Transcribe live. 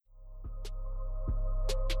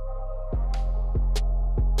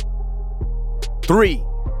3,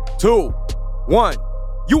 2, 1.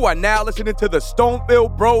 You are now listening to the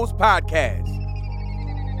Stonefield Bros Podcast.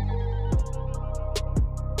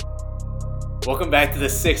 Welcome back to the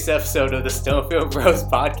 6th episode of the Stonefield Bros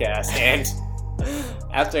Podcast. And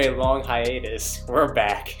after a long hiatus, we're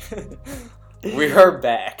back. We are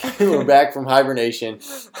back. We're back from hibernation.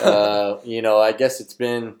 I guess it's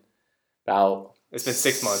been about... It's been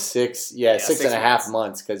 6 months. Six and a half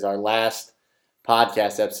months, because our last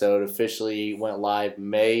podcast episode officially went live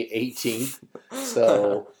May 18th.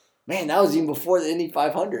 So, man, that was even before the Indy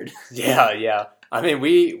 500. Yeah. I mean,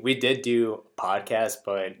 we did do a podcast,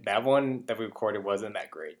 but that one that we recorded wasn't that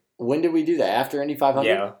great. When did we do that? After Indy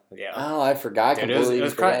 500? Yeah. Oh, I forgot completely.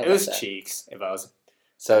 It was cheeks, if I was...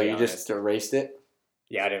 So you just erased it?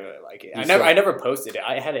 Yeah, I didn't really like it. I never posted it.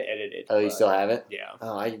 I had it edited. Oh, you still have it? Yeah.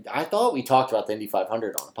 Oh, I thought we talked about the Indy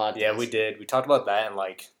 500 on the podcast. Yeah, we did. We talked about that in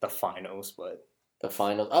the finals, but... The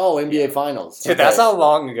finals? Oh, NBA Finals. Dude, that's how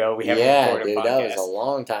long ago we haven't recorded a podcast. Yeah, dude, that was a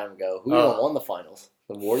long time ago. Who won the finals?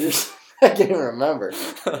 The Warriors? I can't even remember.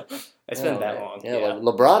 It's been that long. Yeah.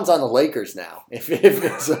 LeBron's on the Lakers now. If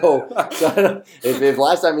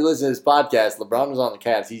last time you listened to this podcast, LeBron was on the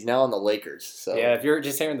Cavs. He's now on the Lakers. So yeah, if you're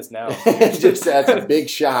just hearing this now, that's a big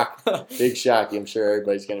shock. Big shock. I'm sure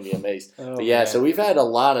everybody's going to be amazed. But yeah, man. So we've had a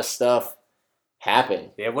lot of stuff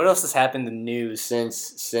happen. Yeah, what else has happened in the news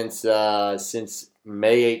since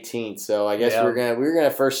May 18th? So I guess we're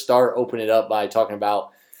gonna first start opening it up by talking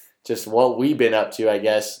about just what we've been up to. I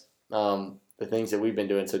guess. The things that we've been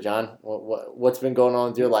doing. So, John, what's been going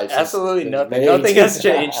on with your life? Absolutely nothing. Nothing has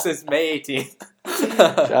changed since May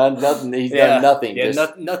 18th. John, nothing. He's done nothing.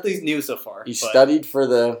 Yeah, nothing's new so far. He studied for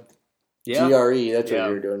the GRE. That's what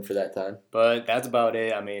you were doing for that time. But that's about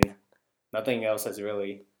it. I mean, nothing else has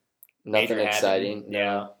really... Nothing exciting.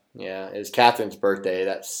 Yeah. Yeah, it was Catherine's birthday.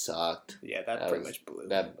 That sucked. Yeah, that pretty much blew. Blew.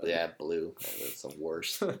 That was the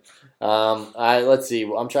worst. Let's see.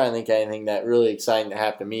 I'm trying to think of anything that really exciting that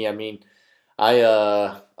happened to me. I mean,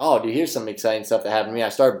 dude, here's some exciting stuff that happened to me. I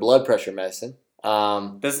started blood pressure medicine.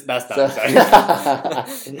 That's not exciting.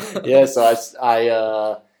 Yeah, so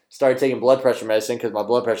I started taking blood pressure medicine because my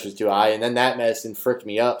blood pressure was too high, and then that medicine fricked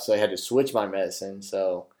me up, so I had to switch my medicine.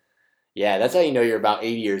 So, yeah, that's how you know you're about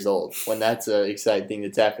 80 years old, when that's an exciting thing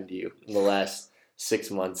that's happened to you in the last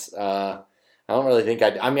 6 months. I don't really think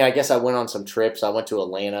I guess I went on some trips. I went to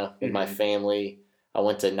Atlanta with my family. I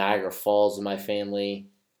went to Niagara Falls with my family.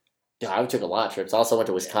 Yeah, I took a lot of trips. I also went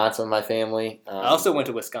to Wisconsin with my family. I also went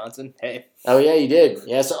to Wisconsin. Hey. Oh, yeah, you did.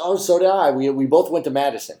 Yeah, so did I. We both went to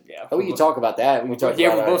Madison. Yeah. We can talk about that. We're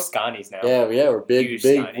both Scotties now. Yeah, we're big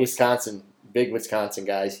Wisconsin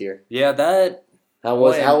guys here. Yeah, How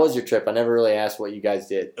was your trip? I never really asked what you guys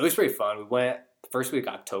did. It was pretty fun. We went the first week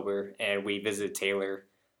of October, and we visited Taylor.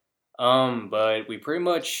 But we pretty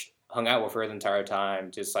much hung out with her the entire time.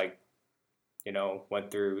 Just went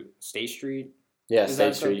through State Street. Yeah,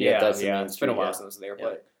 State Street. Yeah, that's the main It's been a while since I was there,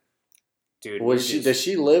 but dude, does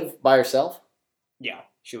she live by herself? Yeah,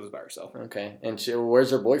 she lives by herself. Okay, and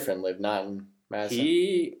where's her boyfriend live? Not in Madison.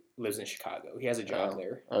 He lives in Chicago. He has a job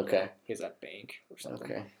there. Okay, he has a bank or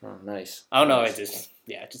something. Okay, oh, nice. I don't know. It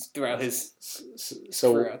just throughout his.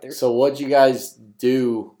 So what'd you guys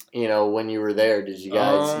do? When you were there, did you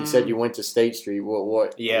guys? You said you went to State Street.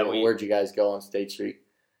 What? Yeah. Where'd you guys go on State Street?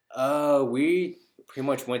 We pretty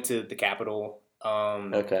much went to the Capitol.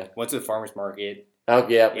 Went to the farmer's market. Oh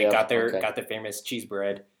yeah. Got the famous cheese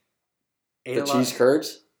bread. The cheese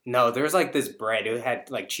curds? No, there was this bread. It had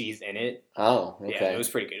cheese in it. Oh, okay. Yeah, it was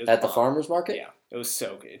pretty good. It was at the farmer's market? Yeah, it was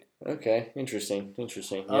so good. Okay, interesting.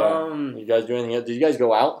 Yeah. You guys do anything else? Did you guys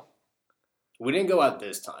go out? We didn't go out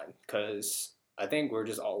this time because I think we're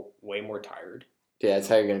just all way more tired. Yeah, that's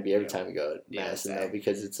how you're going to be every time you go to Madison, though,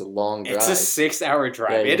 because it's a long drive. It's a 6-hour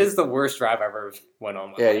drive. Yeah, it is the worst drive I've ever went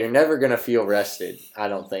on. Yeah, you're never going to feel rested, I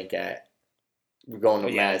don't think, at going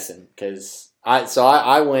to Madison. Because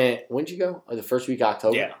I went, when'd you go? The first week of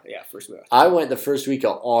October? Yeah, first week of October. I went the first week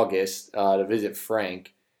of August to visit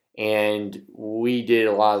Frank, and we did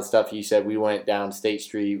a lot of the stuff you said. We went down State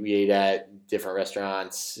Street. We ate at different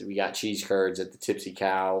restaurants. We got cheese curds at the Tipsy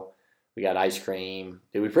Cow. We got ice cream.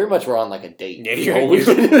 Dude, we pretty much were on a date. Yeah,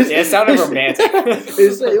 it sounded romantic.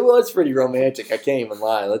 It was pretty romantic. I can't even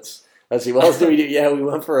lie. Let's see. What else did we do? Yeah, we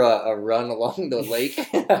went for a run along the lake,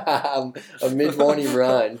 a mid-morning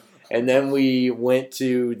run. And then we went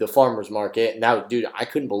to the farmer's market. And now, dude, I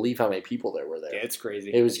couldn't believe how many people there were there. Yeah, it's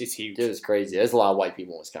crazy. It's huge. It was crazy. There's a lot of white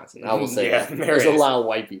people in Wisconsin. I will say that. There's a lot of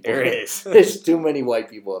white people. There is. There's too many white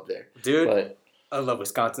people up there. Dude. But I love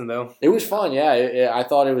Wisconsin, though. It was fun, yeah. I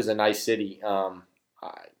thought it was a nice city.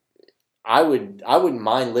 I wouldn't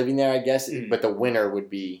mind living there, I guess, but the winter would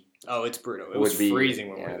be Oh, it's brutal. It was freezing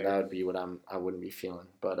when we were there. That would be what I wouldn't be feeling.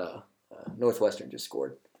 But Northwestern just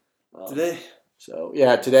scored. Today? So,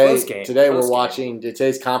 yeah, today we're watching –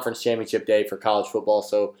 today's conference championship day for college football.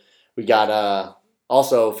 So, we got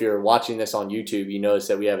also, if you're watching this on YouTube, you notice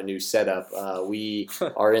that we have a new setup. We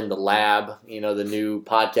are in the lab, the new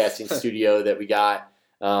podcasting studio that we got.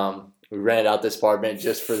 We rented out this apartment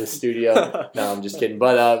just for the studio. No, I'm just kidding.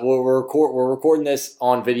 But we're recording this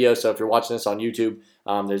on video, so if you're watching this on YouTube,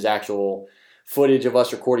 there's actual footage of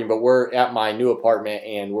us recording. But we're at my new apartment,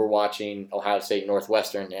 and we're watching Ohio State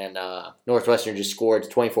Northwestern. And Northwestern just scored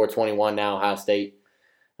 24-21 now, Ohio State.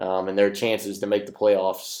 And their chances to make the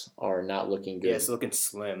playoffs are not looking good. Yeah, it's looking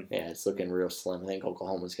slim. Yeah, it's looking real slim. I think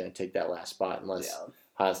Oklahoma's going to take that last spot unless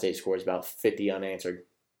Ohio State scores about 50 unanswered,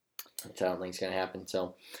 which I don't think is going to happen.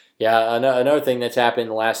 So, yeah, another thing that's happened in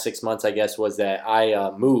the last 6 months, I guess, was that I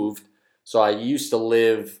moved. So I used to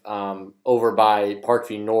live over by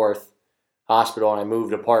Parkview North Hospital, and I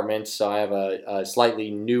moved apartments. So I have a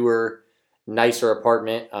slightly newer, nicer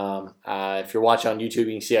apartment. If you're watching on YouTube,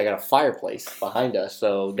 you can see I got a fireplace behind us.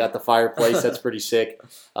 So got the fireplace. That's pretty sick.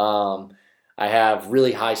 I have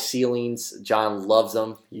really high ceilings. John loves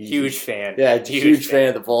them. Huge fan. Yeah, huge fan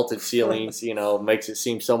of the vaulted ceilings. Makes it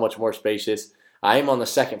seem so much more spacious. I am on the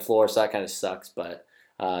second floor, so that kind of sucks, but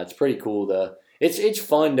it's pretty cool. It's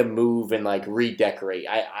fun to move and like redecorate.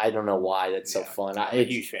 I don't know why that's so fun. I'm a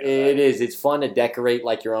huge fan of that. It is. It's fun to decorate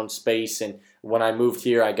like your own space. And when I moved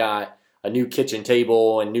here, I got a new kitchen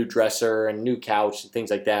table and new dresser and new couch and things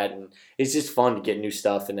like that. And it's just fun to get new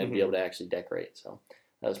stuff and then be able to actually decorate. So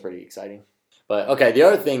that was pretty exciting. But okay, the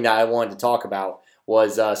other thing that I wanted to talk about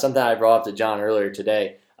was something I brought up to John earlier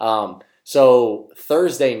today. So last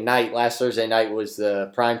Thursday night was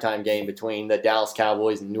the primetime game between the Dallas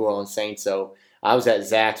Cowboys and New Orleans Saints. So I was at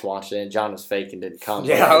Zach's watching it. John was fake and didn't come.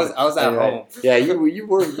 Yeah, I was at home. Yeah,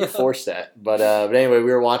 you forced that. But anyway,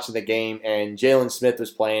 we were watching the game, and Jaylon Smith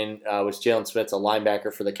was playing. Jaylon Smith's a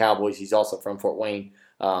linebacker for the Cowboys. He's also from Fort Wayne.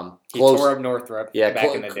 He tore up Northrop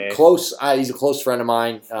back in the day. Close. He's a close friend of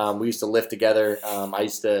mine. We used to lift together. I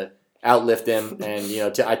used to outlift him, and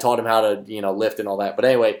I taught him how to lift and all that. But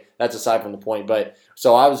anyway, that's aside from the point. But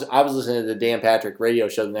so I was listening to the Dan Patrick radio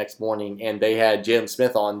show the next morning, and they had Jaylon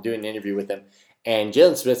Smith on doing an interview with him. And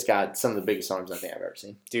Jaylon Smith's got some of the biggest arms I think I've ever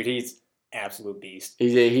seen. Dude, he's absolute beast.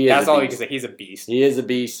 That's all you can say. He's a beast. He is a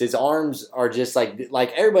beast. His arms are just like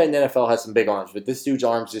everybody in the NFL has some big arms, but this dude's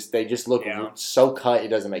arms look so cut it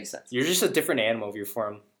doesn't make sense. You're just a different animal if you're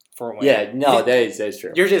from Fort Wayne. Yeah, no, that is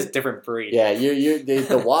true. You're just a different breed. Yeah,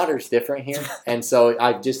 the water's different here, and so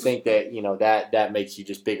I just think that that makes you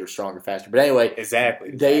just bigger, stronger, faster. But anyway, exactly.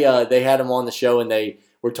 They had him on the show, and they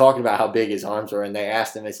were talking about how big his arms were, and they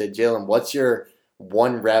asked him. They said, "Jaylon, what's your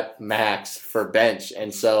 1 rep max for bench?"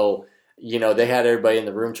 And so they had everybody in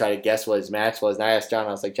the room try to guess what his max was, and I asked John.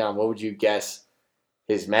 I was like, "John, what would you guess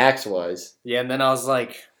his max was?" Yeah, and then I was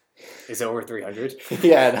like, is it over 300?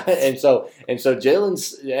 Yeah, and so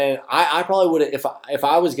Jaylon's, and I probably would have, if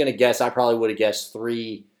I was gonna guess, I probably would have guessed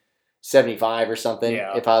 375 or something.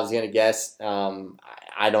 Yeah. If I was gonna guess,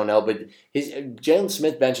 I don't know, but Jaylon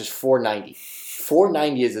Smith bench is 490.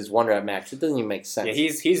 490 is his 1 rep max. It doesn't even make sense. Yeah,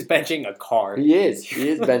 he's benching a car. He is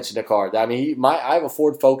benching a car. I mean, I have a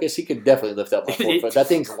Ford Focus. He could definitely lift up my Ford Focus. That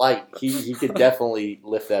thing's light. He could definitely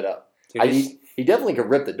lift that up. Dude, he definitely could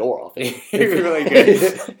rip the door off. He really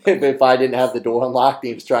could. If I didn't have the door unlocked and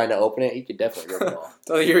he was trying to open it, he could definitely rip it off.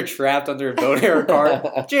 So you're trapped under a boat or a car.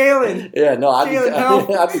 Jaylon! Yeah, no,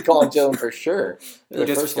 I'd be calling Jaylon for sure. You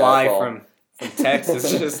just fly from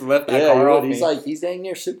Texas, just lift that car off. He's dang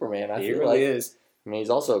near Superman. He really is. I mean,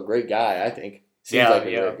 he's also a great guy, I think. Seems like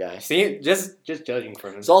a great guy. See, just judging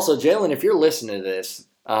from him. It's also, Jaylon, if you're listening to this,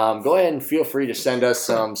 go ahead and feel free to send us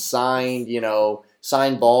some signed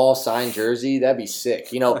ball, signed jersey. That'd be sick.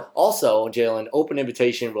 Also, Jaylon, open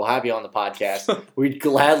invitation. We'll have you on the podcast. We'd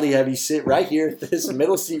gladly have you sit right here, this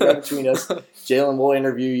middle seat right between us. Jaylon will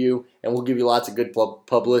interview you, and we'll give you lots of good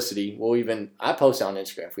publicity. I post on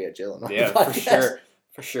Instagram if we had Jaylon on the podcast.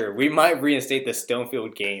 For sure. We might reinstate the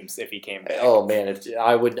Stonefield games if he came back. Oh, man.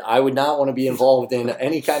 I would not want to be involved in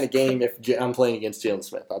any kind of game if I'm playing against Jaylon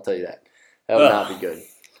Smith. I'll tell you that. That would not be good.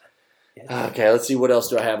 Okay, let's see. What else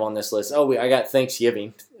do I have on this list? Oh, I got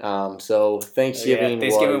Thanksgiving.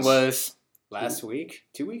 Thanksgiving was last week.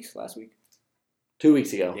 2 weeks? Last week? 2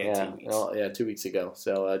 weeks ago. Yeah, 2 weeks. 2 weeks ago.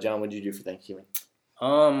 So, John, what did you do for Thanksgiving?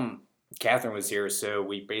 Catherine was here, so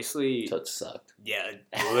we basically... So it sucked. Yeah.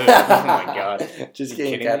 Oh, my God. Just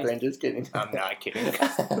kidding, Catherine. Just kidding. I'm not kidding.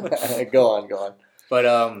 Go on.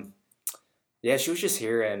 But, yeah, she was just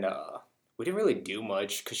here, and we didn't really do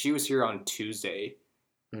much, because she was here on Tuesday,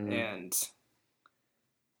 and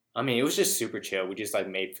I mean, it was just super chill. We just like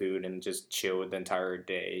made food and just chilled the entire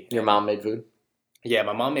day. Your mom made food? Yeah,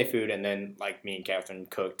 my mom made food, and then like me and Catherine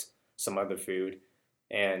cooked some other food,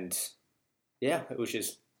 and yeah, it was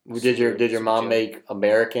just. Did your super mom chill. make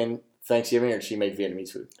American Thanksgiving, or did she make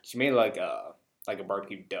Vietnamese food? She made like a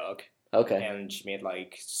barbecue duck, Okay. and she made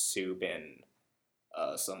like soup and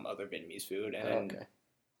some other Vietnamese food, and then Okay.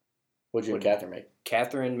 What'd you and Catherine make?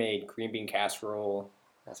 Catherine made green bean casserole.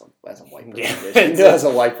 That's a white person Yeah, dish. That's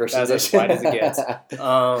a white person That's dish. as white as it gets.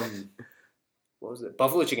 What was it?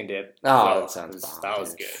 Buffalo chicken dip. Oh, that sounds bomb, that was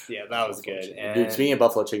dude. good. Yeah, that was good. And Dude, speaking of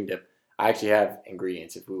buffalo chicken dip, I actually have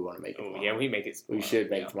ingredients if we want to make it. yeah, we make it. We should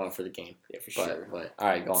make it tomorrow for the game. Yeah, for sure. But all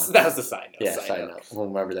right, go on. That was the side note. Yeah, side note. We'll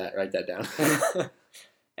remember that. Write that down.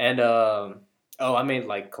 And I made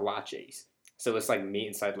like kolaches. So it's like meat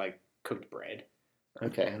inside like cooked bread.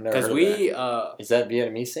 Okay, I've never Because heard we of that. Is that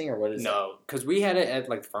Vietnamese thing or what is no, because we had it at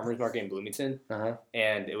like the farmers market in Bloomington, Uh-huh.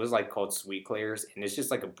 and it was like called Sweet Claire's, and it's just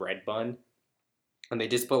like a bread bun, and they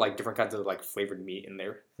just put like different kinds of like flavored meat in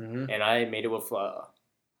there, Mm-hmm. and I made it with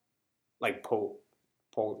like pulled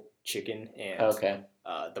chicken and Okay.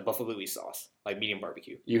 The buffalo Louis sauce, like medium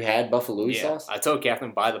barbecue. You had buffalo Louis Yeah, sauce? I told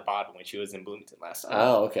Catherine buy the bottle when she was in Bloomington last time.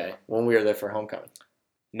 Oh, okay. When we were there for homecoming.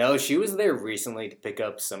 No, she was there recently to pick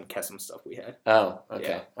up some Kesem stuff we had. Oh, okay.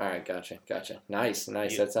 Yeah. All right, gotcha. Nice. Yeah,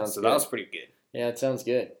 That sounds so good. that was pretty good. Yeah, it sounds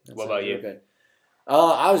good. What about you? Good.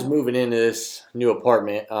 I was moving into this new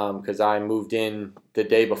apartment because I moved in the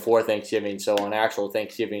day before Thanksgiving. So on actual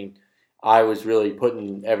Thanksgiving, I was really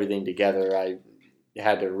putting everything together. I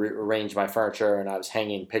had to arrange my furniture, and I was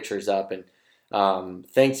hanging pictures up. And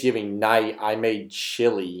Thanksgiving night, I made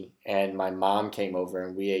chili, and my mom came over,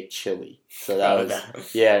 and we ate chili. So that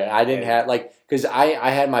was yeah. I didn't have because I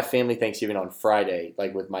had my family Thanksgiving on Friday,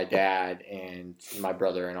 like with my dad and my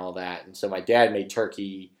brother and all that. And so my dad made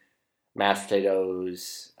turkey, mashed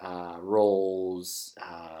potatoes, rolls,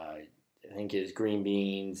 I think it was green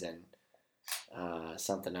beans and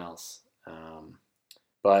something else.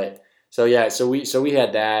 But so yeah, so we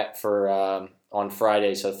had that for on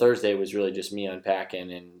Friday. So Thursday was really just me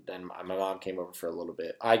unpacking, and then my mom came over for a little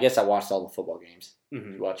bit. I guess I watched all the football games.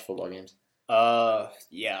 Mm-hmm. You watch football games?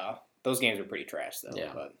 Yeah. Those games are pretty trash though.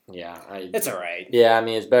 Yeah. But Yeah, it's all right. Yeah, I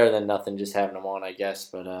mean it's better than nothing just having them on, I guess.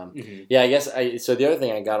 But yeah, I guess so the other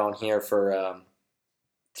thing I got on here for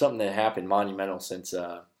something that happened monumental since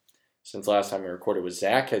last time we recorded was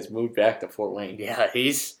Zach has moved back to Fort Wayne. Yeah,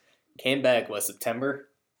 he's came back September.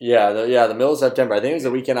 Yeah, the middle of September. I think it was the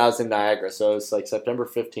weekend I was in Niagara, so it's like September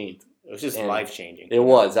 15th. It was just life changing. It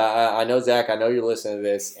was. I know, Zach, I know you're listening to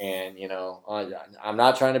this, and, I'm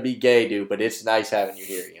not trying to be gay, dude, but it's nice having you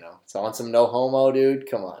here, So on some no homo, dude,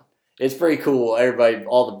 come on. It's pretty cool, everybody,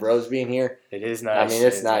 all the bros being here. It is nice. I mean,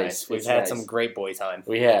 it's nice. We've had some great boy time.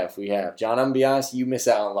 We have. John, I'm going to be honest, you miss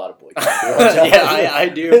out on a lot of boy time. Yeah, I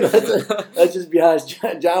do. Let's just be honest.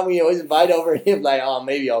 John, we always invite over him like, oh,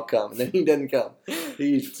 maybe I'll come. And then he doesn't come.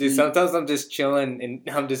 Dude, sometimes I'm just chilling and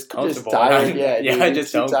I'm just comfortable. Just tired, dude, I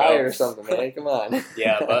just don't tired go. or something, man. Come on.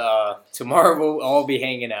 Yeah, but tomorrow we'll all be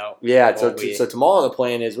hanging out. Yeah, so tomorrow the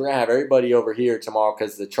plan is we're going to have everybody over here tomorrow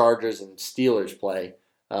because the Chargers and Steelers play.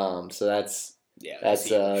 So that's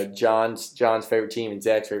John's favorite team and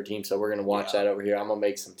Zach's favorite team. So we're gonna watch that over here. I'm gonna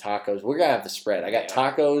make some tacos. We're gonna have the spread. I got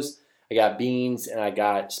tacos, I got beans, and I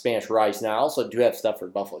got Spanish rice. Now I also do have stuff for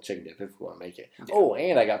buffalo chicken dip if we want to make it. Yeah. Oh,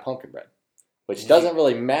 and I got pumpkin bread, which doesn't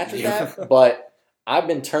really match with that, but I've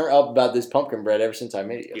been turned up about this pumpkin bread ever since I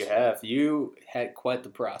made it. You have. You had quite the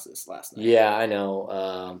process last night. Yeah, I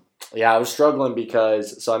know. I was struggling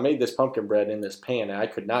because I made this pumpkin bread in this pan, and I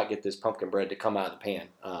could not get this pumpkin bread to come out of the pan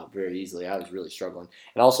very easily. I was really struggling.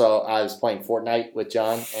 And also, I was playing Fortnite with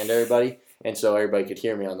John and everybody, and so everybody could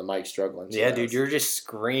hear me on the mic struggling. So yeah, dude, you're just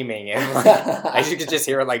screaming. And I could just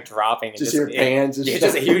hear it dropping. And just hear pans. It's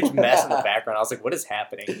just a huge mess in the background. I was like, what is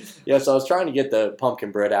happening? Yeah, so I was trying to get the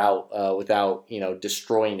pumpkin bread out without,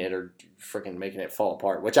 destroying it or freaking making it fall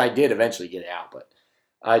apart, which I did eventually get it out, but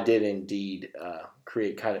I did indeed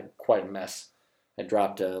create quite a mess. I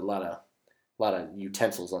dropped a lot of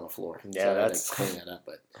utensils on the floor. Yeah, so that's I had to clean that up,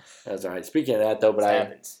 but that's all right. Speaking of that, though,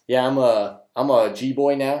 happens. I'm a G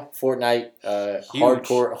boy now. Fortnite,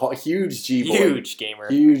 hardcore, huge G boy,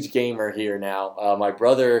 huge gamer here now. My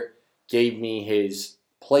brother gave me his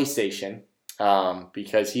PlayStation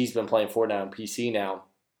because he's been playing Fortnite on PC now.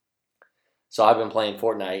 So I've been playing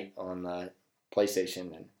Fortnite on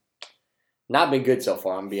PlayStation and not been good so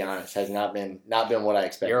far. I'm gonna be honest. Has not been what I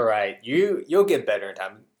expected. You're right. You'll get better in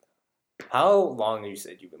time. How long you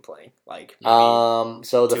said you've been playing?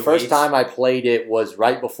 So the first weeks? time I played it was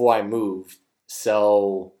right before I moved.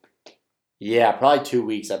 So Yeah, probably 2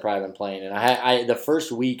 weeks I've probably been playing. And I the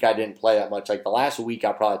first week I didn't play that much. Like the last week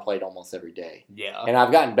I probably played almost every day. Yeah. And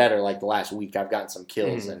I've gotten better like the last week. I've gotten some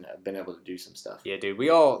kills and I've been able to do some stuff. Yeah, dude. We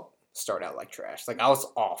all start out like trash. Like I was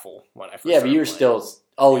awful when I first Yeah, but you were playing. still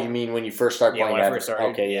oh, you mean when you first started Yeah, playing when I ever? first started.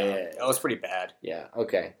 Okay, yeah. That was pretty bad. Yeah,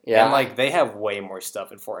 okay. Yeah. And like they have way more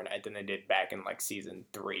stuff in Fortnite than they did back in like season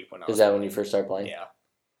 3 when I was Is that playing. when you first started playing? Yeah.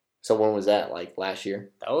 So when was that? Like last year?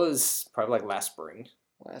 That was probably like last spring.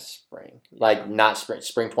 Last spring. Like not spring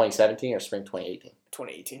 2017 or spring 2018?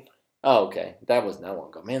 2018. Oh, okay. That wasn't that long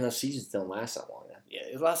ago. Man, those seasons don't last that long then. Yeah,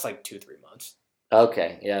 it lasts like 2-3 months.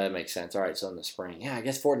 Okay, yeah, that makes sense. All right, so in the spring. Yeah, I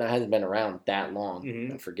guess Fortnite hasn't been around that long.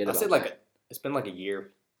 Mm-hmm. I forget I about said that. like it's been like a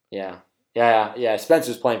year. Yeah. Spence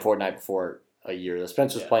was playing Fortnite before a year.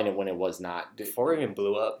 Spence was Yeah. playing it when it was not. Before it even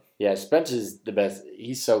blew up. Yeah, Spence is the best.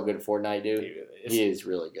 He's so good at Fortnite, dude. He is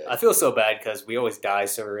really good. I feel so bad because we always die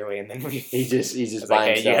so early, and then He's just it's by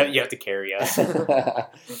like, hey, himself. you have to carry us.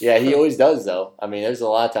 Yeah, he always does though. I mean, there's a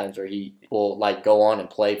lot of times where he will like go on and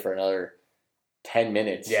play for another 10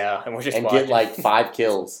 minutes. Yeah, and we're just and watching. get like 5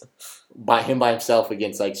 kills by himself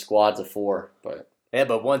against like squads of 4. But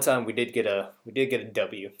one time we did get a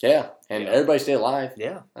W. Yeah, and everybody stayed alive.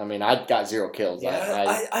 Yeah. I mean, I got 0 kills.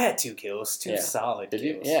 Yeah, I had 2 kills, 2 Yeah. solid Did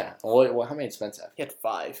kills. you? Yeah. Well, how many did Spence have? He had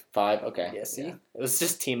 5. 5. Okay. Yeah, see? It was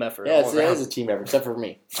just team effort. Yeah, all it around. was a team effort, except for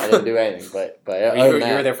me. I didn't do anything, but you, other were, than you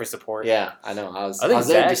that, were there for support. Yeah, I know. I was I think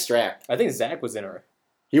there to Zach- distract. I think Zach was in our.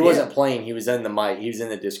 He wasn't playing. He was in the mic. He was in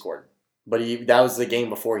the Discord. But that was the game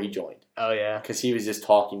before he joined. Oh yeah. Because he was just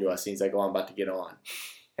talking to us. And he's like, "Oh, I'm about to get on,"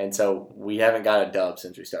 and so we haven't got a dub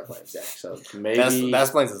since we started playing Zach. So maybe That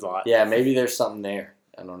explains a lot. Yeah, maybe there's something there.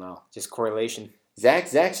 I don't know. Just correlation. Zach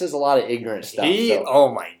says a lot of ignorant stuff.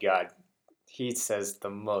 Oh my god, he says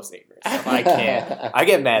the most ignorant stuff. I can't. I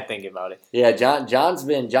get mad thinking about it. Yeah, John's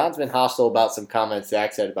been hostile about some comments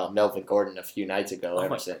Zach said about Melvin Gordon a few nights ago.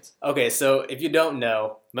 Ever since. Okay, so if you don't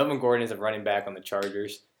know, Melvin Gordon is a running back on the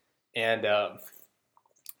Chargers, and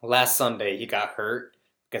last Sunday he got hurt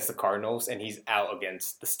against the Cardinals, and he's out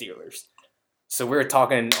against the Steelers. So we were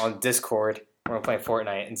talking on Discord when we're playing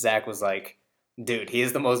Fortnite, and Zach was like, "Dude, he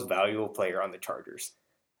is the most valuable player on the Chargers,"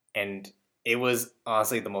 and it was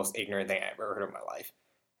honestly the most ignorant thing I ever heard in my life.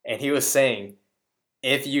 And he was saying,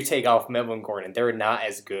 if you take off Melvin Gordon, they're not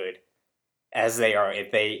as good as they are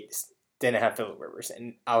if they didn't have Phillip Rivers.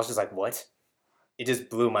 And I was just like, what? It just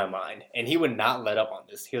blew my mind. And he would not let up on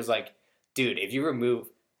this. He was like, dude, if you remove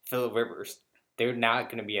Phillip Rivers, they're not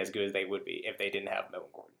going to be as good as they would be if they didn't have Melvin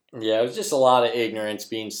Gordon. Yeah, it was just a lot of ignorance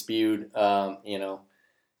being spewed.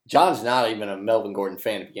 John's not even a Melvin Gordon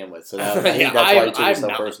fan to begin with, so I think that's why he took it so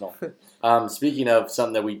personal. Speaking of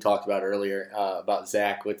something that we talked about earlier about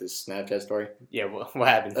Zach with his Snapchat story. Yeah, what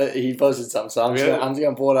happened? He posted something, so I'm just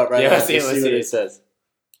gonna pull it up right now and see what it says.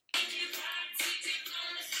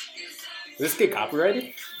 Does this get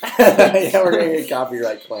copyrighted? Yeah, we're gonna get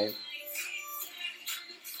copyright claim.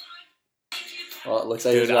 Well, it looks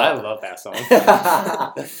like dude, I love that song.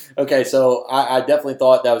 Okay, so I definitely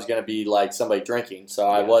thought that was going to be like somebody drinking, so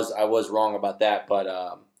I was wrong about that.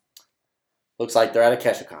 But looks like they're at a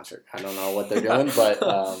Kesha concert. I don't know what they're doing,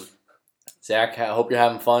 but Zach, I hope you're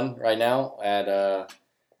having fun right now at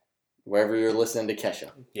wherever you're listening to Kesha.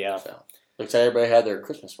 Yeah. So looks like everybody had their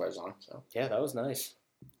Christmas sweaters on. So yeah, that was nice.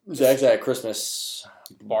 Zach's at a Christmas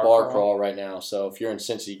bar crawl right now. So if you're in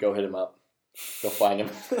Cincy, go hit him up. Go find him.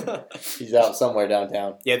 He's out somewhere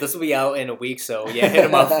downtown. Yeah, this will be out in a week, so yeah, hit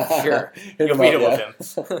him up for sure. You'll meet up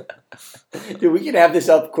with him. Dude, we can have this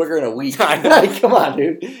up quicker in a week. I know. Like, come on,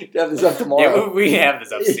 dude. Have this up tomorrow. Yeah, we can have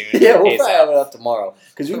this up soon. Yeah, we'll probably have it up tomorrow.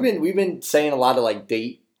 Because we've been saying a lot of like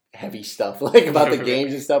date heavy stuff, like about the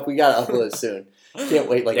games and stuff. We gotta upload it soon. Can't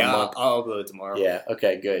wait like a month. I'll upload it tomorrow. Yeah.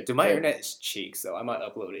 Okay. Good. Dude, my internet is cheap, so I might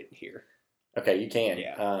upload it here. Okay, you can.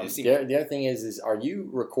 Yeah. The other thing is are you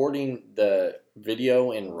recording the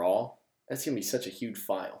video in RAW? That's gonna be such a huge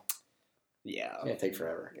file. Yeah. It's gonna take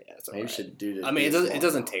forever. Yeah, it's Maybe you should do this. I mean, it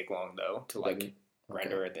doesn't take long though to like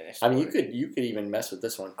render it. I mean, you could even mess with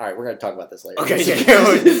this one. All right, we're gonna talk about this later. Okay,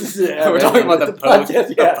 we're talking about the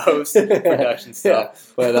post production stuff.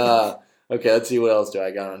 Yeah. But okay, let's see what else do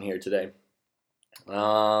I got on here today. Here's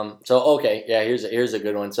a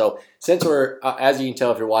good one. So since we're as you can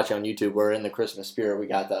tell if you're watching on YouTube, we're in the Christmas spirit. We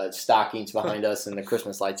got the stockings behind us and the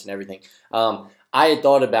Christmas lights and everything. I had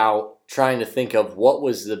thought about trying to think of what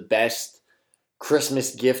was the best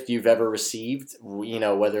Christmas gift you've ever received. You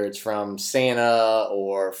know, whether it's from Santa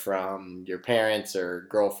or from your parents or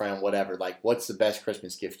girlfriend, whatever. Like, what's the best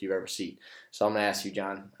Christmas gift you've ever received? So I'm gonna ask you,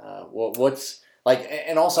 John. What's like,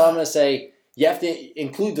 and also I'm gonna say. You have to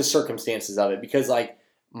include the circumstances of it because, like,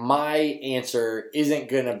 my answer isn't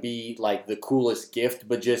gonna be like the coolest gift,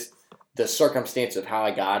 but just the circumstance of how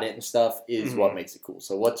I got it and stuff is what makes it cool.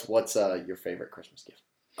 So what's your favorite Christmas gift?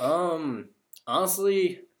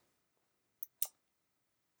 Honestly,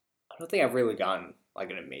 I don't think I've really gotten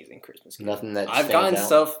like an amazing Christmas gift. Nothing that I've gotten out?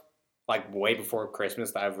 Stuff like way before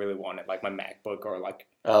Christmas that I've really wanted, like my MacBook or like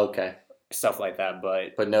stuff like that.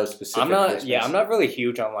 But no specific. I'm not. Christmas. Yeah, I'm not really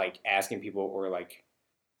huge on like asking people or like,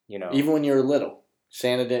 you know. Even when you were little,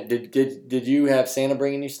 Santa did you have Santa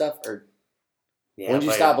bringing you stuff or? Yeah, when did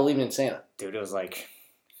you stop believing in Santa? Dude, it was like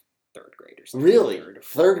 3rd grade or something. Really?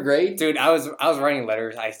 3rd grade? Dude, I was writing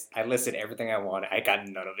letters. I listed everything I wanted. I got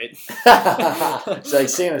none of it. It's like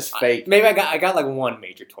Santa's fake. Maybe I got like one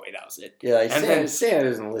major toy. That was it. Yeah, like Santa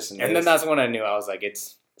doesn't listen to And then that's when I knew. I was like,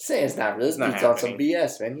 Santa's not really. He's on some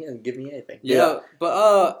BS, man. He doesn't give me anything. Yeah,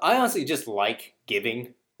 but I honestly just like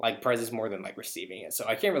giving like presents more than like receiving it. So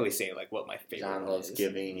I can't really say like what my favorite John one loves is.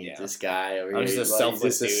 giving. He's this guy over I'm here. just a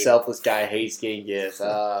selfless dude. This selfless guy hates getting gifts.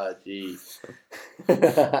 Oh, jeez.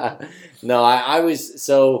 No, I was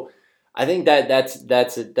so. I think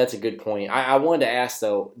that's a good point. I wanted to ask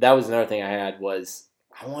though. That was another thing I had was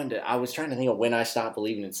I was trying to think of when I stopped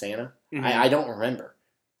believing in Santa. Mm-hmm. I don't remember.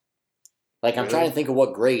 Like, I'm trying to think of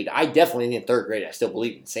what grade. I definitely in 3rd grade, I still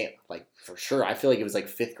believed in Santa. Like, for sure. I feel like it was like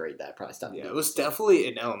 5th grade that I probably stopped. Yeah, it was definitely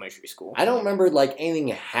in elementary school. I don't remember, like, anything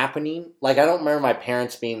happening. Like, I don't remember my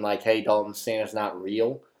parents being like, hey, Dalton, Santa's not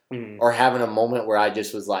real. Mm-hmm. Or having a moment where I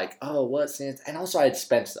just was like, oh, what, Santa? And also I had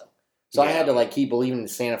Spence, though. So I had to, like, keep believing in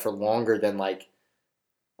Santa for longer than, like,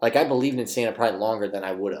 I believed in Santa probably longer than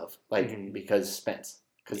I would have. Like, because Spence.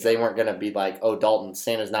 Because they weren't going to be like, oh, Dalton,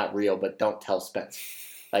 Santa's not real, but don't tell Spence.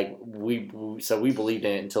 Like we believed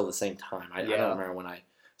in it until the same time. I don't remember when I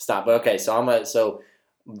stopped, but okay. So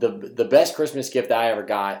the best Christmas gift I ever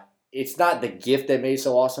got. It's not the gift that made it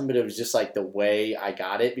so awesome, but it was just like the way I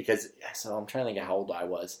got it. Because so I'm trying to think of how old I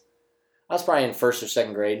was. I was probably in 1st or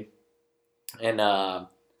 2nd grade, and I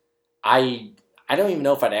don't even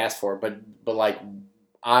know if I'd asked for it, but like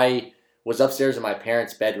I was upstairs in my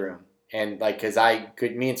parents' bedroom. And, like, because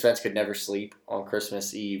me and Spence could never sleep on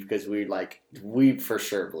Christmas Eve because we for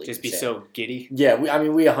sure believe in Santa. Just be so giddy? Yeah, we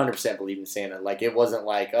 100% believe in Santa. Like, it wasn't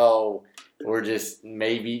like, oh, we're just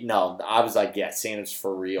maybe. No, I was like, yeah, Santa's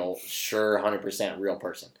for real. Sure, 100% real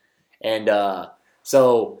person. And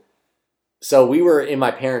so we were in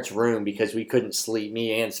my parents' room because we couldn't sleep,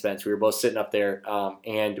 me and Spence. We were both sitting up there,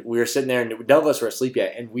 and we were sitting there, and none of us were asleep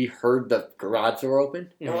yet. And we heard the garage door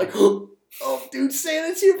open. And we're like, oh, dude,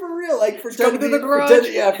 Santa's here for real. Like, pretend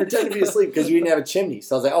to be asleep because we didn't have a chimney.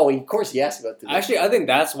 So I was like, oh, of course he asked about this. Actually, I think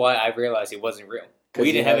that's why I realized it wasn't real.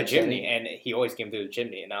 We didn't have a chimney, and he always came through the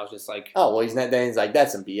chimney, and I was just like... Oh, well, he's not... Then he's like,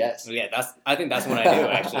 that's some BS. Yeah, I think that's when I knew,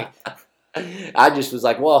 actually. I just was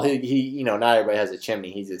like, well, he not everybody has a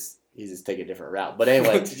chimney. He's just take a different route. But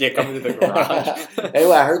anyway... yeah, coming to the garage.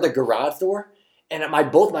 Anyway, I heard the garage door, and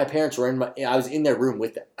both my parents were I was in their room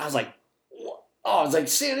with them. I was like... Oh, I was like,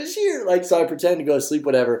 Santa's here. Like, so I pretended to go to sleep,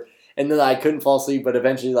 whatever. And then I couldn't fall asleep, but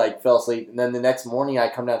eventually, like, fell asleep. And then the next morning, I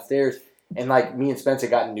come downstairs, and, like, me and Spence had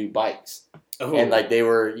gotten new bikes. Oh. And, like, they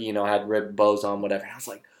were, had red bows on, whatever. And I was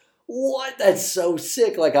like, what? That's so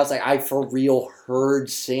sick. Like, I was like, I for real heard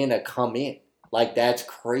Santa come in. Like, that's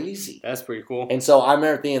crazy. That's pretty cool. And so I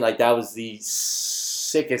remember thinking, like, that was the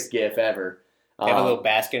sickest gift ever. You have a little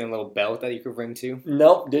basket and a little belt that you could ring to?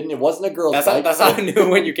 Nope, didn't. It wasn't a girl's bike. That's how I knew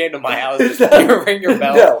when you came to my house. You would ring your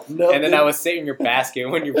belt. No, and then I would sit in your basket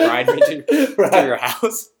when you ride me to your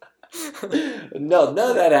house. No, none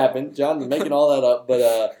of that happened. John was making all that up.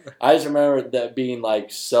 But I just remember that being like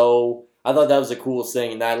so... I thought that was the coolest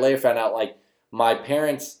thing. And I later found out like my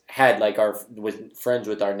parents had like was friends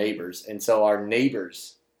with our neighbors. And so our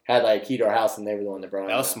neighbors... had like a key to our house, and they were the one that brought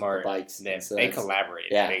that was smart. The bikes. They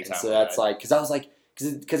collaborated. Yeah, big time so that's like because I was like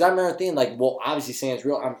because I remember thinking like, well, obviously Santa's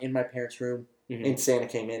real. I'm in my parents' room, and Santa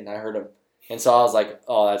came in, and I heard him, and so I was like,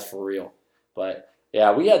 oh, that's for real. But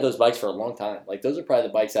yeah, we had those bikes for a long time. Like those are probably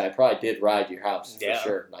the bikes that I probably did ride to your house for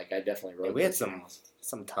sure. Like I definitely rode. Yeah, we had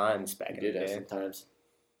some times back in the day. Did have some times.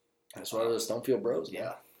 That's one of those Stonefield Bros. Man.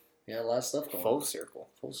 Yeah. Yeah, a lot of stuff going on. Full circle,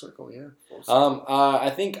 yeah. Full circle. I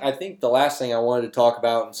think the last thing I wanted to talk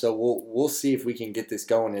about, and so we'll see if we can get this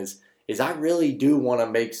going, is I really do want to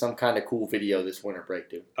make some kind of cool video this winter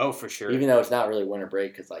break, dude. Oh, for sure. Even though it's not really winter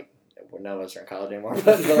break, because like none of us are in college anymore,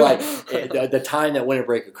 but like the time that winter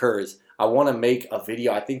break occurs, I want to make a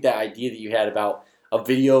video. I think that idea that you had about a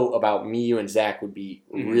video about me, you, and Zach would be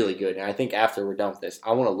really good. And I think after we're done with this,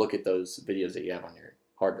 I want to look at those videos that you have on your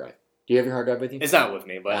hard drive. Do you have your hard drive with you? It's not with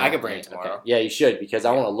me, but I could bring it tomorrow. Okay. Yeah, you should, because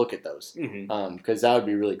I want to look at those. Because that would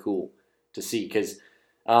be really cool to see. Because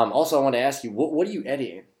Also, I want to ask you, what do you edit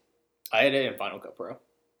in? I edit in Final Cut Pro.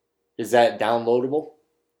 Is that downloadable?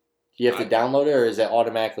 Do you have to download it, or is it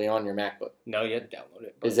automatically on your MacBook? No, you have to download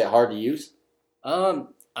it. Is it hard to use? I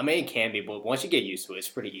mean, it can be, but once you get used to it, it's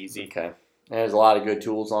pretty easy. Okay. And there's a lot of good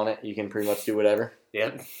tools on it. You can pretty much do whatever.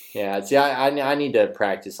 Yep. Yeah. See, I need to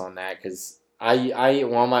practice on that because when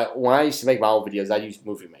I used to make my old videos, I used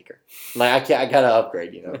Movie Maker. Like I gotta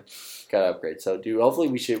upgrade, gotta upgrade. So, dude, hopefully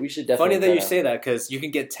we should definitely. Funny that you say that because you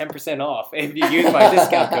can get 10% off if you use my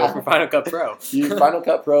discount code for Final Cut Pro. Use Final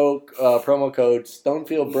Cut Pro promo code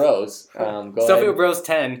Stonefield Bros. Stonefield Bros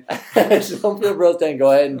 10. Stonefield Bros 10.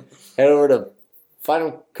 Go ahead and head over to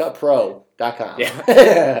finalcutpro.com.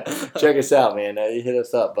 Yeah. Check us out, man. Hit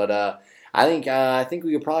us up. But I think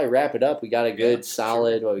we could probably wrap it up. We got a good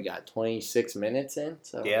solid. What we got? 26 minutes in.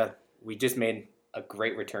 So yeah, we just made a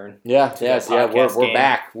great return. Yeah. We're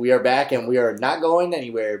back. We are back, and we are not going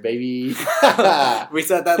anywhere, baby. We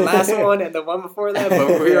said that last one and the one before that,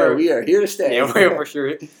 but we are here to stay. Yeah, we're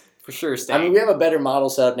for sure staying. I mean, we have a better model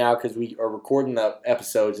set up now because we are recording the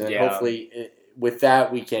episodes, and hopefully with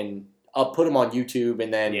that we can put them on YouTube,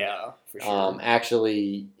 and then for sure.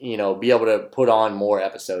 Actually, be able to put on more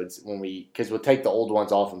episodes because we'll take the old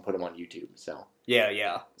ones off and put them on YouTube. So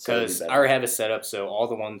yeah, because I already have it set up, so all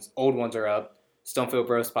the old ones are up. Stonefield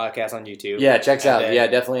Bros podcast on YouTube. Yeah, checks out. Then,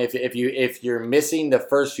 definitely. If you're missing the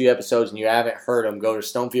first few episodes and you haven't heard them, go to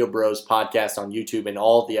Stonefield Bros podcast on YouTube, and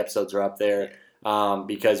all the episodes are up there.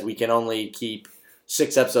 Because we can only keep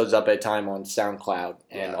 6 episodes up at a time on SoundCloud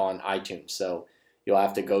and on iTunes. So you'll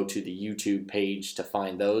have to go to the YouTube page to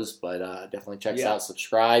find those. But definitely check us out.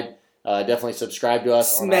 Subscribe. Definitely subscribe to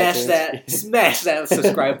us on iTunes. Smash that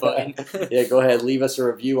subscribe button. Yeah, go ahead. Leave us a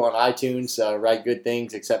review on iTunes. Write good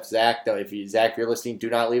things, except Zach. Though, if you're listening, do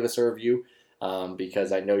not leave us a review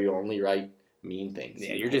because I know you only write mean things.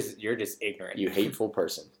 Yeah, you're just ignorant. You hateful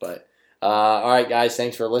person. But all right, guys.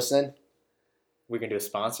 Thanks for listening. We can do a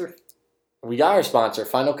sponsor. We got our sponsor,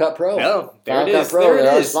 Final Cut Pro. Oh, Final Cut Pro,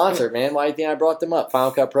 they're our sponsor, man. Why do you think I brought them up? Final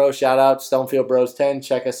Cut Pro, shout out, Stonefield Bros 10.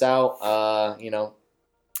 Check us out. We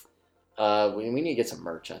need to get some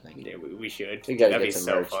merch, I think. Yeah, we should. We got to get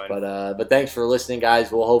some merch. Fun. But thanks for listening,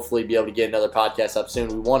 guys. We'll hopefully be able to get another podcast up soon.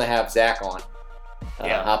 We want to have Zach on.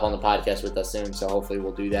 Hop on the podcast with us soon. So hopefully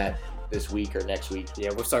we'll do that this week or next week. Yeah,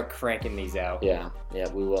 we'll start cranking these out. Yeah,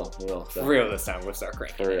 we will. So, for real this time, we'll start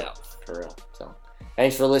cranking it out. For real. So,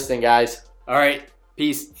 thanks for listening, guys. All right,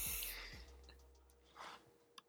 peace.